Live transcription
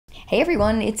Hey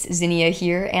everyone, it's Zinnia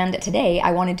here, and today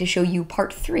I wanted to show you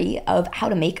part 3 of how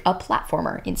to make a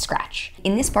platformer in Scratch.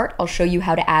 In this part, I'll show you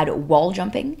how to add wall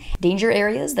jumping, danger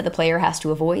areas that the player has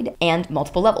to avoid, and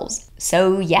multiple levels.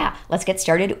 So yeah, let's get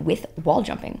started with wall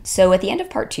jumping. So at the end of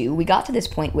part 2, we got to this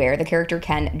point where the character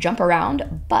can jump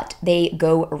around, but they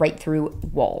go right through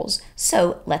walls.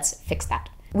 So let's fix that.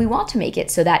 We want to make it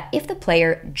so that if the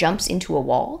player jumps into a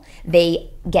wall,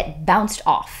 they get bounced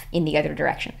off in the other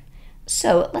direction.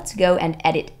 So let's go and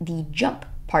edit the jump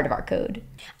part of our code.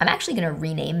 I'm actually going to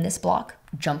rename this block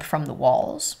jump from the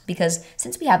walls, because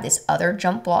since we have this other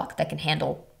jump block that can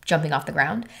handle jumping off the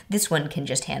ground, this one can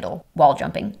just handle wall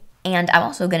jumping. And I'm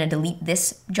also going to delete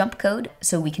this jump code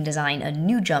so we can design a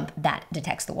new jump that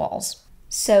detects the walls.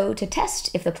 So to test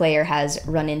if the player has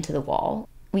run into the wall,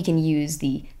 we can use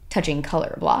the touching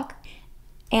color block.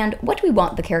 And what do we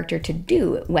want the character to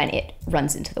do when it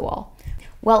runs into the wall?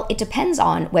 Well, it depends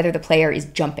on whether the player is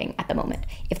jumping at the moment.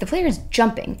 If the player is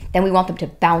jumping, then we want them to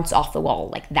bounce off the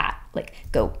wall like that, like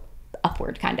go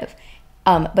upward kind of.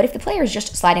 But if the player is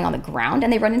just sliding on the ground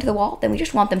and they run into the wall, then we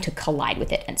just want them to collide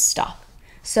with it and stop.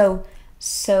 So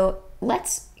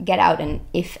let's get out an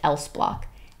if-else block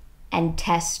and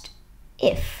test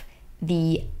if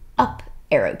the up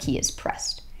arrow key is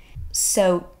pressed.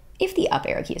 So if the up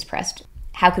arrow key is pressed,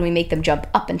 how can we make them jump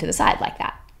up and to the side like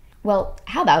that? Well,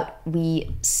 how about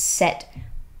we set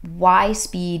Y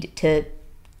speed to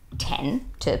 10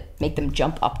 to make them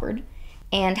jump upward,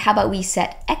 and how about we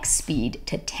set X speed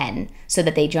to 10 so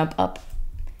that they jump up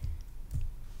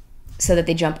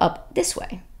this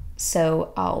way.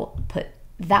 So I'll put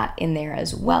that in there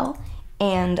as well,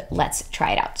 and let's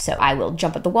try it out. So I will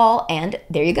jump at the wall, and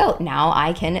there you go. Now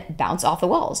I can bounce off the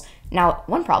walls. Now,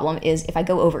 one problem is if I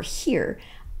go over here,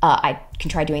 I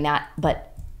can try doing that, but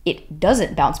it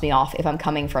doesn't bounce me off if I'm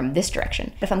coming from this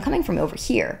direction. But if I'm coming from over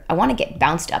here, I want to get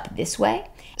bounced up this way.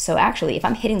 So actually, if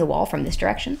I'm hitting the wall from this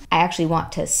direction, I actually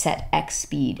want to set X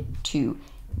speed to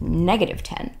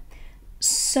 -10.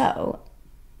 So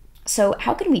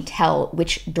how can we tell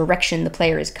which direction the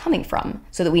player is coming from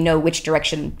so that we know which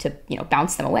direction to,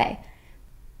 bounce them away?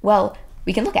 Well,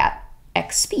 we can look at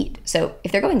X speed. So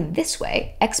if they're going this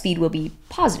way, X speed will be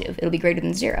positive. It'll be greater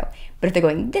than 0. But if they're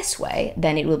going this way,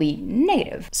 then it will be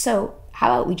negative. So how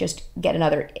about we just get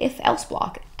another if-else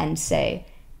block and say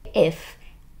if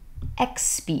X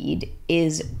speed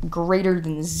is greater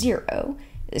than 0,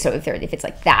 so if it's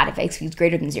like that, if X speed is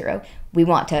greater than 0, we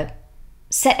want to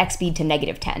set X speed to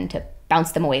 -10 to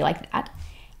bounce them away like that.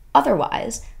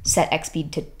 Otherwise, set X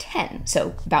speed to 10,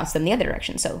 so bounce them the other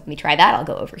direction. So let me try that. I'll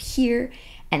go over here.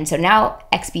 And so now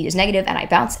X speed is negative and I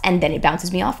bounce, and then it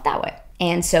bounces me off that way.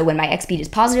 And so when my X speed is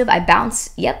positive, I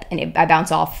bounce, and I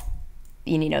bounce off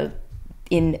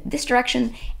in this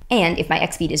direction. And if my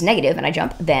X speed is negative and I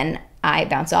jump, then I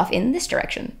bounce off in this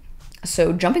direction.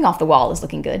 So jumping off the wall is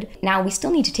looking good. Now we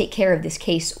still need to take care of this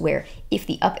case where if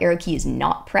the up arrow key is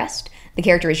not pressed, the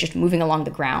character is just moving along the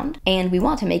ground. And we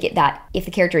want to make it that if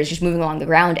the character is just moving along the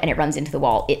ground and it runs into the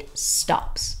wall, it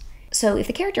stops. So if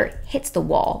the character hits the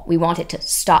wall, we want it to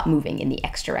stop moving in the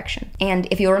X direction. And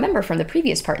if you'll remember from the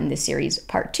previous part in this series,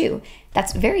 part 2,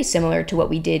 that's very similar to what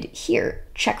we did here,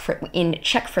 check for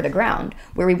the ground,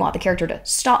 where we want the character to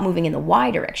stop moving in the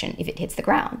Y direction if it hits the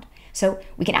ground. So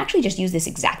we can actually just use this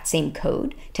exact same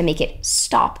code to make it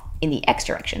stop in the X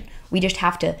direction. We just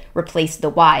have to replace the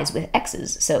Y's with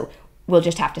X's. So we'll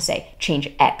just have to say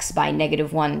change X by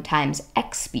 -1 times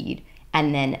X speed,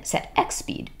 and then set X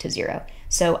speed to 0.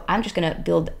 So I'm just gonna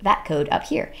build that code up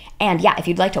here. And yeah, if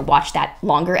you'd like to watch that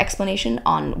longer explanation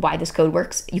on why this code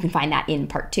works, you can find that in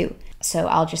part 2. So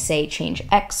I'll just say change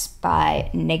X by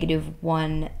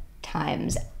 -1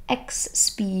 times X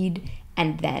speed,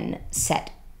 and then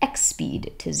set X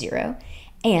speed to 0.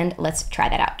 And let's try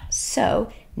that out. So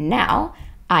now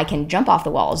I can jump off the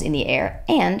walls in the air,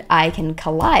 and I can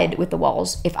collide with the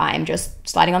walls if I'm just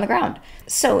sliding on the ground.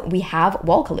 So we have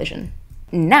wall collision.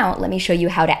 Now let me show you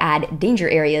how to add danger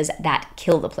areas that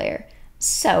kill the player.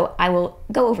 So I will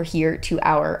go over here to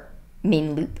our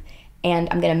main loop, and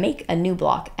I'm gonna make a new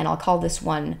block, and I'll call this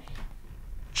one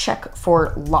check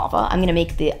for lava. I'm gonna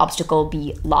make the obstacle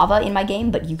be lava in my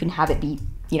game, but you can have it be,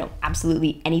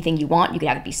 absolutely anything you want. You could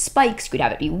have it be spikes, you could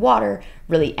have it be water,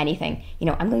 really anything.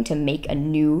 I'm going to make a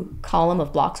new column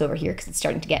of blocks over here because it's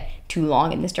starting to get too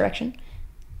long in this direction.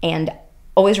 And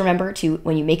always remember to,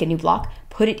 when you make a new block,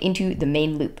 put it into the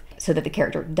main loop so that the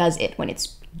character does it when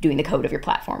it's doing the code of your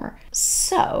platformer.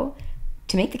 So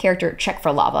to make the character check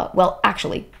for lava, well,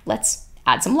 actually, let's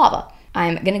add some lava.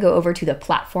 I'm gonna go over to the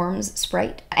platforms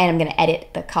sprite, and I'm gonna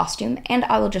edit the costume, and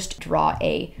I will just draw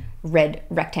a red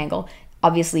rectangle.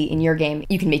 Obviously, in your game,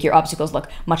 you can make your obstacles look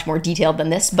much more detailed than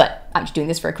this, but I'm just doing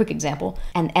this for a quick example.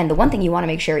 And the one thing you want to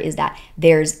make sure is that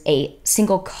there's a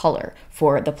single color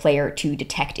for the player to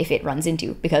detect if it runs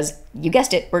into, because you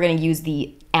guessed it, we're going to use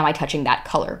the am I touching that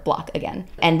color block again.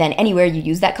 And then anywhere you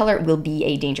use that color will be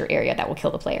a danger area that will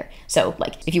kill the player. So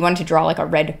like if you wanted to draw like a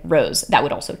red rose, that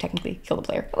would also technically kill the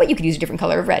player. But you could use a different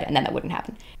color of red and then that wouldn't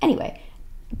happen. Anyway,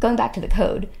 going back to the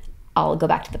code, I'll go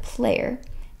back to the player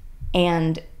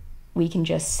and we can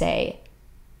just say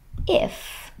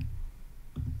if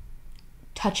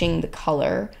touching the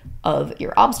color of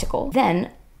your obstacle,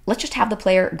 then let's just have the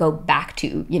player go back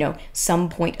to, some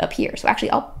point up here. So actually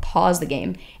I'll pause the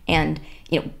game and,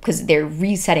 because they're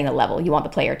resetting the level, you want the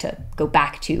player to go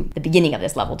back to the beginning of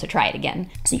this level to try it again.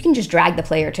 So you can just drag the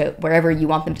player to wherever you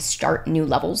want them to start new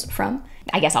levels from.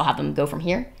 I guess I'll have them go from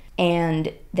here.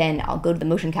 And then I'll go to the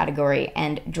motion category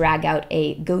and drag out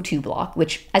a go-to block,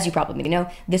 which, as you probably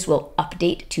know, this will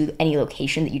update to any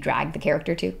location that you drag the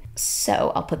character to.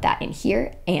 So I'll put that in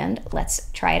here and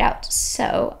let's try it out.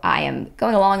 So I am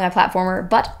going along my platformer,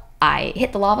 but I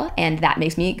hit the lava and that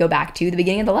makes me go back to the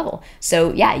beginning of the level.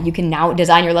 So yeah, you can now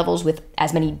design your levels with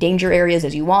as many danger areas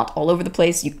as you want all over the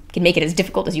place. You can make it as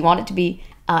difficult as you want it to be.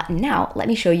 Now let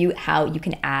me show you how you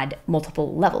can add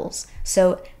multiple levels.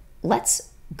 So let's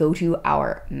go to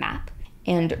our map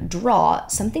and draw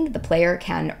something that the player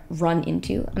can run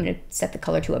into. I'm going to set the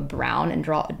color to a brown and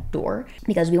draw a door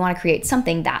because we want to create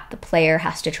something that the player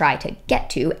has to try to get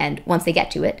to, and once they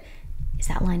get to it, is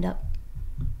that lined up?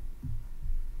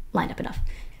 Lined up enough.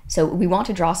 So we want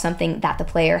to draw something that the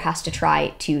player has to try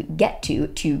to get to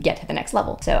get to the next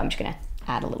level. So I'm just going to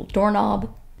add a little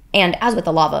doorknob. And as with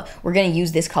the lava, we're going to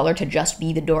use this color to just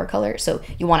be the door color. So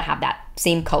you want to have that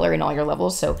same color in all your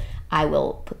levels. So I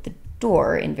will put the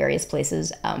door in various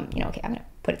places. Okay, I'm going to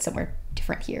put it somewhere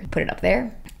different here. Put it up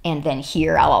there. And then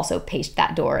here, I'll also paste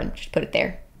that door and just put it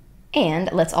there. And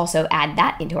let's also add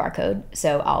that into our code.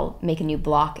 So I'll make a new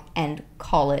block and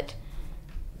call it,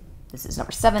 this is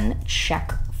number 7,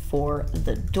 check for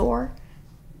the door.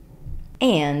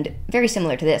 And very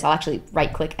similar to this, I'll actually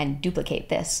right click and duplicate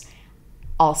this.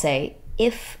 I'll say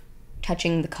if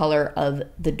touching the color of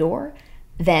the door,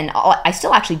 then I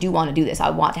still actually do want to do this.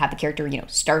 I want to have the character,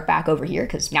 start back over here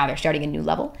because now they're starting a new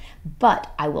level.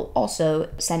 But I will also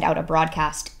send out a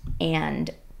broadcast and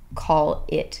call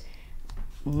it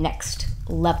next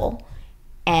level.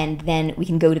 And then we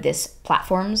can go to this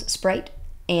platforms sprite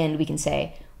and we can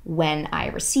say when I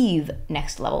receive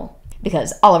next level,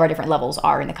 because all of our different levels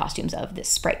are in the costumes of this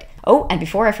sprite. Oh, and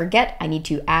before I forget, I need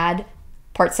to add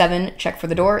part 7, check for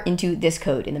the door, into this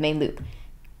code in the main loop.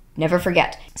 Never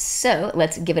forget. So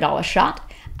let's give it all a shot.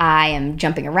 I am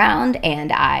jumping around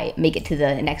and I make it to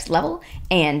the next level.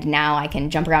 And now I can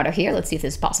jump around over here. Let's see if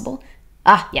this is possible.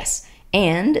 Ah, yes.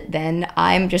 And then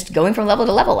I'm just going from level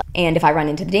to level. And if I run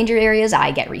into the danger areas,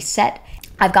 I get reset.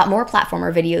 I've got more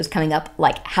platformer videos coming up,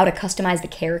 like how to customize the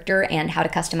character and how to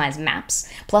customize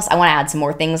maps. Plus, I want to add some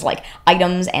more things like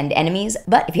items and enemies.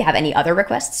 But if you have any other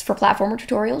requests for platformer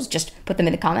tutorials, just put them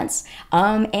in the comments.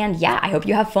 And yeah, I hope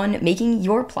you have fun making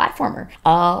your platformer.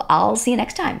 I'll see you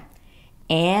next time.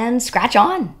 And scratch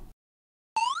on!